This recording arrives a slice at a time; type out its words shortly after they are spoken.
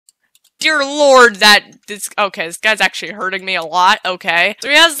dear lord, okay, this guy's actually hurting me a lot, okay. So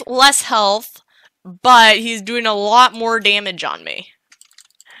he has less health, but he's doing a lot more damage on me.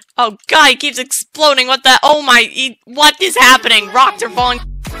 Oh god, he keeps exploding, what is happening? Rocks are falling.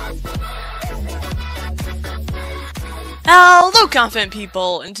 Hello, confident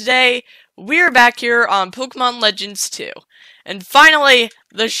people, and today, we're back here on Pokemon Legends 2. And finally,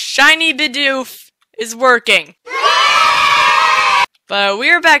 the shiny Bidoof is working. But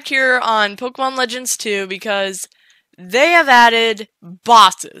we're back here on Pokemon Legends 2 because they have added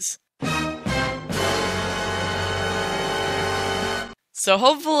bosses. So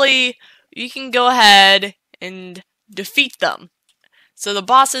hopefully, you can go ahead and defeat them. So the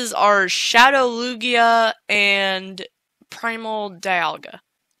bosses are Shadow Lugia and Primal Dialga.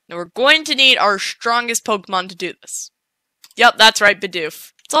 Now we're going to need our strongest Pokemon to do this. Yep, that's right,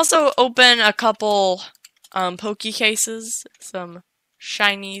 Bidoof. Let's also open a couple Poke cases, some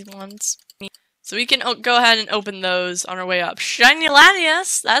shiny ones. So we can go ahead and open those on our way up. Shiny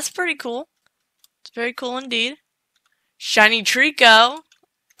Latias, that's pretty cool. It's very cool indeed. Shiny Trico.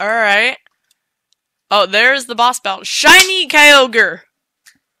 Alright. Oh, there's the boss battle. Shiny Kyogre!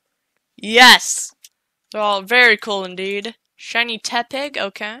 Yes! They're all very cool indeed. Shiny Tepig,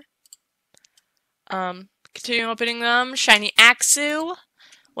 okay. Continue opening them. Shiny Axew.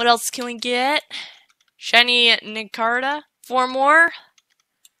 What else can we get? Shiny Nicarda. 4 more.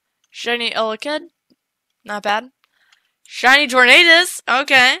 Shiny Elekid. Not bad. Shiny Tornadus.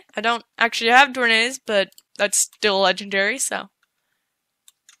 Okay. I don't actually have Tornadus, but that's still legendary, so.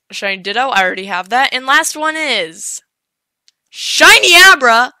 Shiny Ditto. I already have that. And last one is Shiny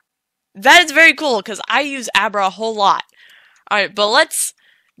Abra. That is very cool, because I use Abra a whole lot. Alright, but let's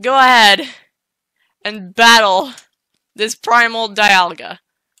go ahead and battle this Primal Dialga.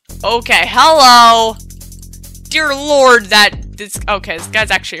 Okay, hello! Dear lord, okay, this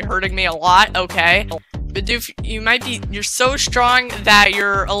guy's actually hurting me a lot, okay. Bidoof, you're so strong that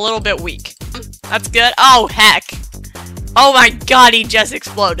you're a little bit weak. That's good. Oh, heck. Oh my god, he just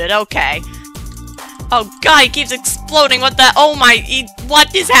exploded, okay. Oh god, he keeps exploding, what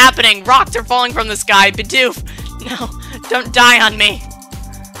is happening? Rocks are falling from the sky, Bidoof. No, don't die on me.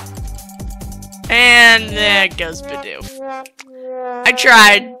 And there goes Bidoof. I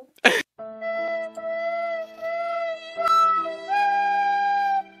tried.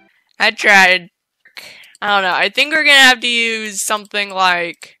 I tried. I don't know, I think we're gonna have to use something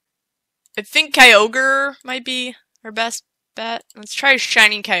like, I think Kyogre might be our best bet. Let's try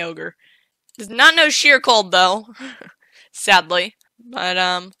Shiny Kyogre. Does not know Sheer Cold though, sadly. But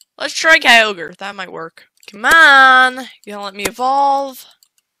let's try Kyogre. That might work. Come on, you gonna let me evolve?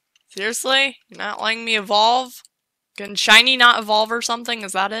 Seriously, you're not letting me evolve? Can Shiny not evolve or something?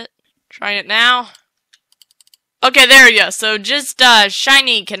 Is that it? Try it now. Okay, there we go. So just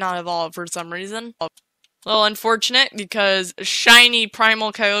Shiny cannot evolve for some reason. A little unfortunate because Shiny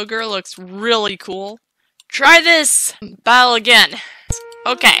Primal Kyogre looks really cool. Try this battle again.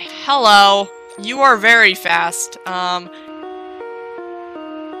 Okay, hello. You are very fast.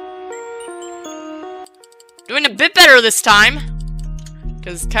 Doing a bit better this time.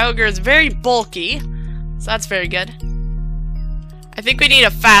 Because Kyogre is very bulky. So that's very good. I think we need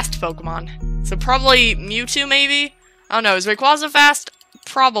a fast Pokemon. So probably Mewtwo, maybe? I don't know, is Rayquaza fast?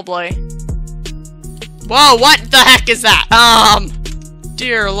 Probably. Whoa, what the heck is that?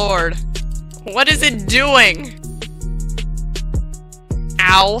 Dear lord. What is it doing?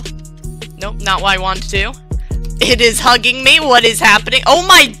 Ow. Nope, not what I wanted to. It is hugging me. What is happening? Oh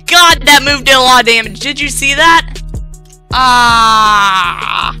my god, that move did a lot of damage. Did you see that?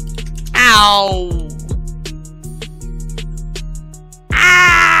 Ah. Ow.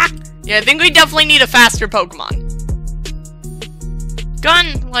 Ah. Yeah, I think we definitely need a faster Pokemon.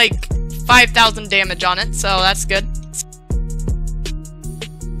 Gun, like, 5,000 damage on it, so that's good.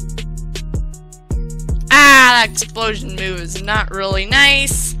 Ah, that explosion move is not really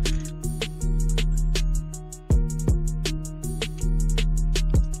nice.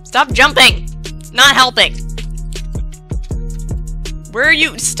 Stop jumping! It's not helping. Where are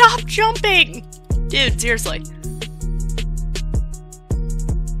you? Stop jumping! Dude, seriously.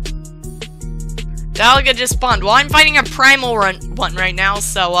 Dialga just spawned. Well, I'm fighting a primal one right now,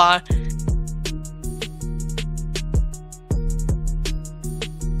 so, I've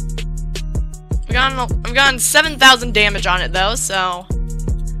gotten 7,000 damage on it, though, so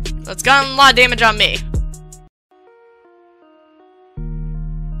it's gotten a lot of damage on me.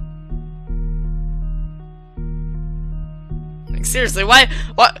 Like, seriously, what?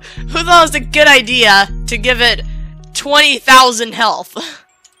 Who thought it was a good idea to give it 20,000 health?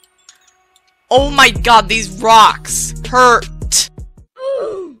 Oh my god, these rocks hurt.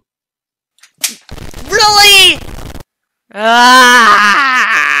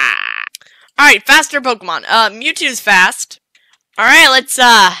 Ah! Alright, faster Pokemon. Mewtwo's fast. Alright, let's,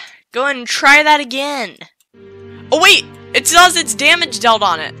 go ahead and try that again. Oh, wait! It still has its damage dealt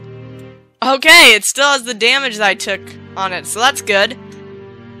on it. Okay, it still has the damage that I took on it, so that's good.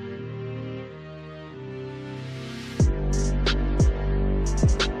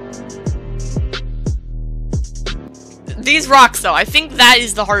 These rocks, though, I think that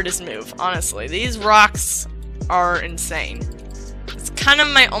is the hardest move, honestly. These rocks are insane. It's kind of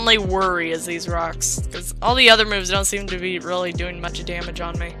my only worry is these rocks, because all the other moves don't seem to be really doing much damage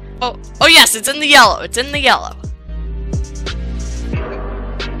on me. Oh yes, it's in the yellow. It's in the yellow.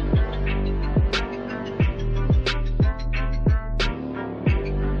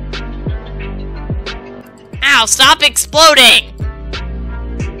 Ow, stop exploding!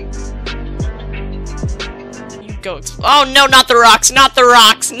 You go oh no, not the rocks, not the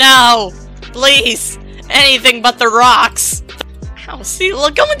rocks, no! Please! Anything but the rocks! Ow, see,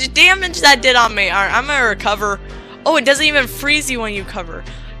 look how much damage that did on me. Alright, I'm gonna recover. Oh, it doesn't even freeze you when you cover.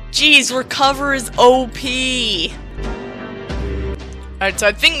 Jeez, recover is OP! Alright, so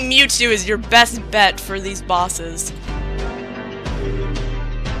I think Mewtwo is your best bet for these bosses.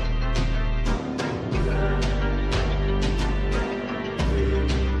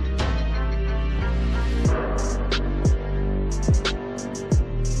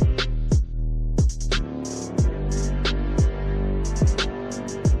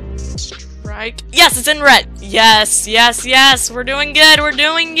 Yes, it's in red. Yes, yes, yes. We're doing good. We're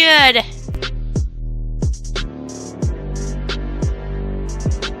doing good.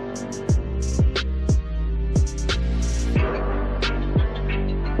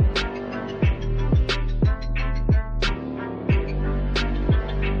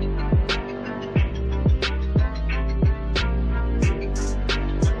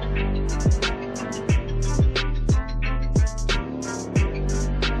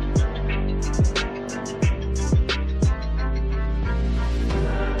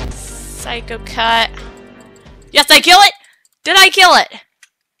 Psycho Cut. Yes, I kill it! Did I kill it?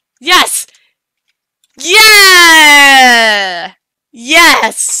 Yes! Yeah!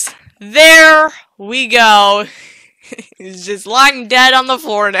 Yes! There we go. He's just lying dead on the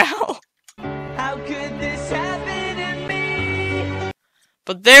floor now. How could this happen to me?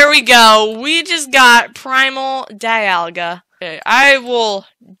 But there we go. We just got Primal Dialga. Okay, I will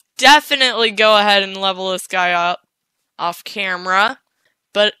definitely go ahead and level this guy up off camera.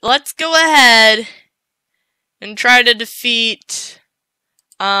 But let's go ahead and try to defeat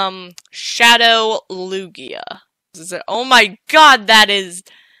Shadow Lugia. Oh my god, that is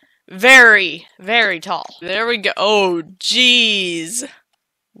very, very tall. There we go. Oh, jeez.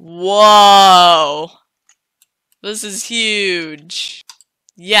 Whoa. This is huge.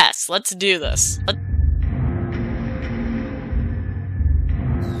 Yes, let's do this.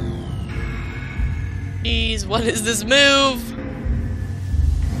 Jeez, what is this move?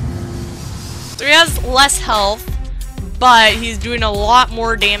 So he has less health, but he's doing a lot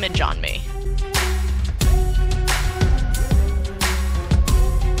more damage on me.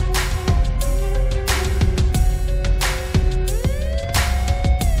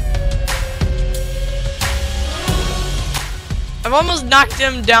 I've almost knocked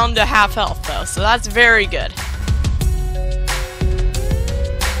him down to half health though, so that's very good.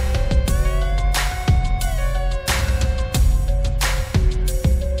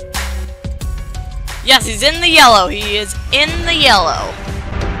 Yes, he's in the yellow. He is in the yellow.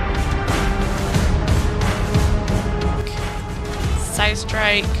 Side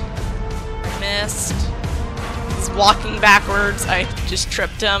strike. Missed. He's walking backwards. I just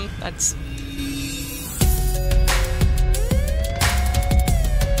tripped him. That's...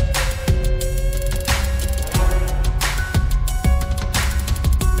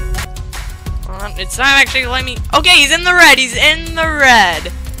 It's not actually letting me... Okay, he's in the red. He's in the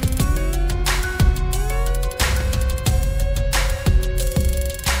red.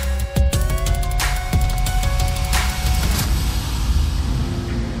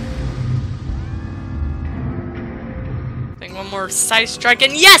 One more side strike,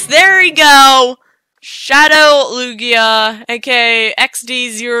 and yes, there we go! Shadow Lugia, aka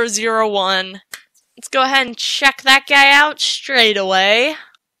XD001. Let's go ahead and check that guy out straight away.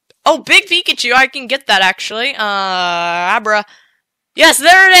 Oh, big Pikachu, I can get that actually. Abra. Yes,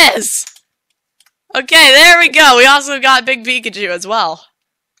 there it is! Okay, there we go. We also got big Pikachu as well.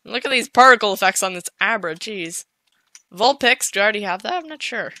 Look at these particle effects on this Abra, jeez. Vulpix, do I already have that? I'm not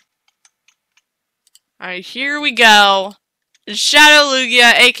sure. Alright, here we go. Shadow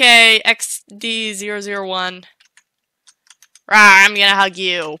Lugia, aka XD001. Rawr, I'm gonna hug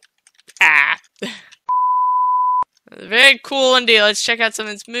you. Ah. Very cool indeed. Let's check out some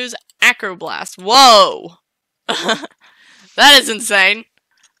of its moves. Acro Blast. Whoa! That is insane.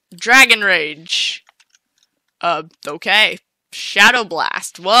 Dragon Rage. Okay. Shadow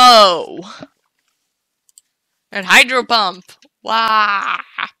Blast. Whoa! And Hydro Pump. Wow!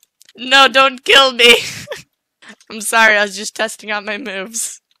 No, don't kill me! I'm sorry, I was just testing out my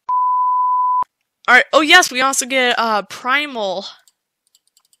moves. Alright, oh yes, we also get, Primal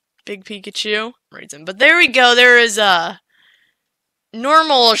Big Pikachu. But there we go, there is a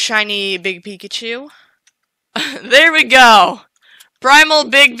normal shiny Big Pikachu. There we go! Primal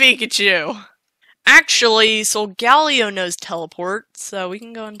Big Pikachu. Actually, Solgaleo knows teleport, so we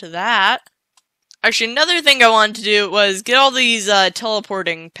can go into that. Actually, another thing I wanted to do was get all these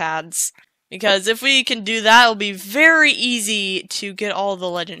teleporting pads. Because if we can do that, it'll be very easy to get all the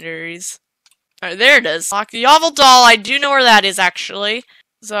legendaries. Alright, there it is. Lock the Yveltal, I do know where that is, actually.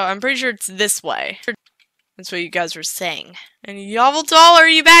 So, I'm pretty sure it's this way. That's what you guys were saying. And Yveltal, are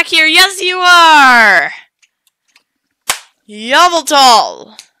you back here? Yes, you are!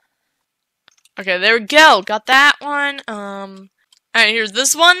 Yveltal! Okay, there we go. Got that one. Alright, here's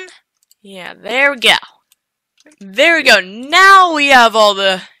this one. Yeah, there we go. There we go. Now we have all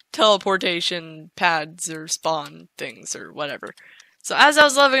the teleportation pads or spawn things or whatever. So as I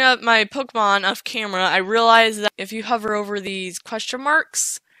was leveling up my Pokemon off camera, I realized that if you hover over these question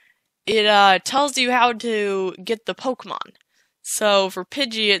marks, it tells you how to get the Pokemon. So for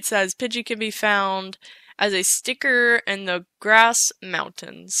Pidgey, it says Pidgey can be found as a sticker in the Grass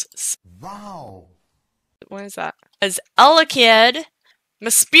Mountains. Wow. What is that? As Elekid, my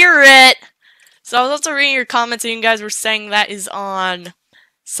spirit. So I was also reading your comments and you guys were saying that is on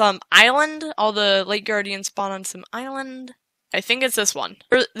some island. All the late guardians spawn on some island. I think it's this one.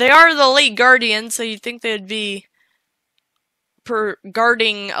 They are the late guardians, so you'd think they'd be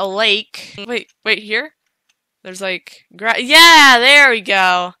guarding a lake. Wait, here? There's like yeah, there we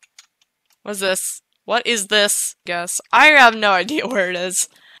go. What's this? What is this? Guess. I have no idea where it is.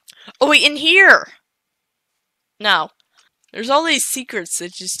 Oh wait, in here! No. There's all these secrets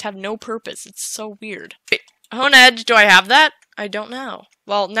that just have no purpose. It's so weird. Wait, Hone Edge, do I have that? I don't know.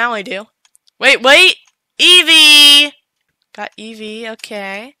 Well, now I do. Wait! Eevee! Got Eevee,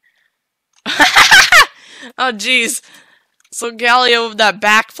 okay. Oh jeez. So Galio with that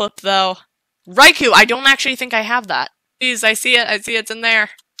backflip though. Raikou, I don't actually think I have that. Jeez, I see it's in there.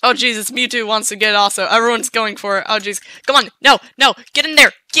 Oh jeez, it's Mewtwo wants to get it also. Everyone's going for it. Oh jeez. Come on, no, get in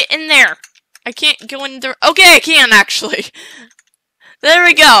there! Get in there! I can't go in there. Okay, I can actually. There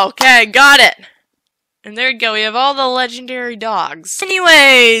we go. Okay, got it. And there we go, we have all the legendary dogs.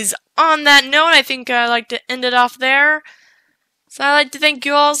 Anyways, on that note, I think I'd like to end it off there. So I'd like to thank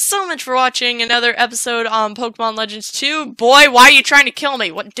you all so much for watching another episode on Pokemon Legends 2. Boy, why are you trying to kill me?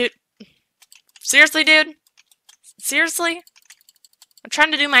 What, dude? Seriously, dude? Seriously? I'm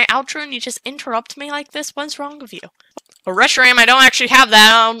trying to do my outro and you just interrupt me like this? What's wrong with you? A Reshiram, I don't actually have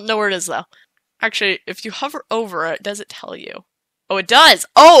that. I don't know where it is, though. Actually, if you hover over it, does it tell you? Oh, it does!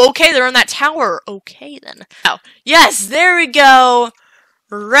 Oh, okay, they're in that tower. Okay, then. Oh, yes, there we go!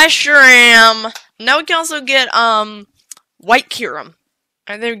 Reshiram! Now we can also get, White Kyurem.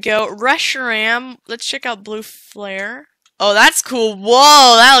 Alright, there we go. Reshiram. Let's check out Blue Flare. Oh, that's cool.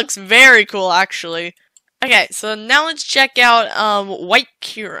 Whoa, that looks very cool, actually. Okay, so now let's check out, White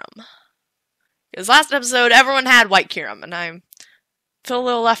Kyurem. Because last episode, everyone had White Kyurem, and I feel a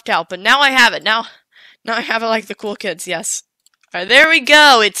little left out, but now I have it. Now I have it like the cool kids, yes. Alright, there we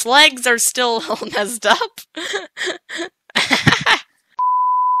go. Its legs are still all messed up.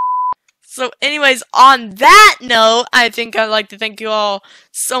 So anyways, on that note, I think I'd like to thank you all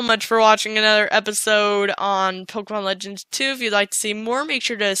so much for watching another episode on Pokemon Legends 2. If you'd like to see more, make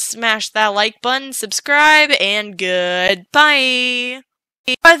sure to smash that like button, subscribe, and goodbye!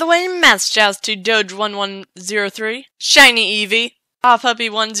 By the way, Mass Shouts to Doge1103, Shiny Eevee,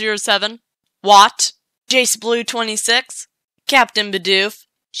 Puppy107, Watt, Jace Blue 26, Captain Bidoof,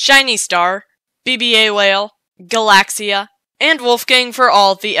 Shiny Star, BBA Whale, Galaxia, and Wolfgang for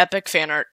all the epic fan art.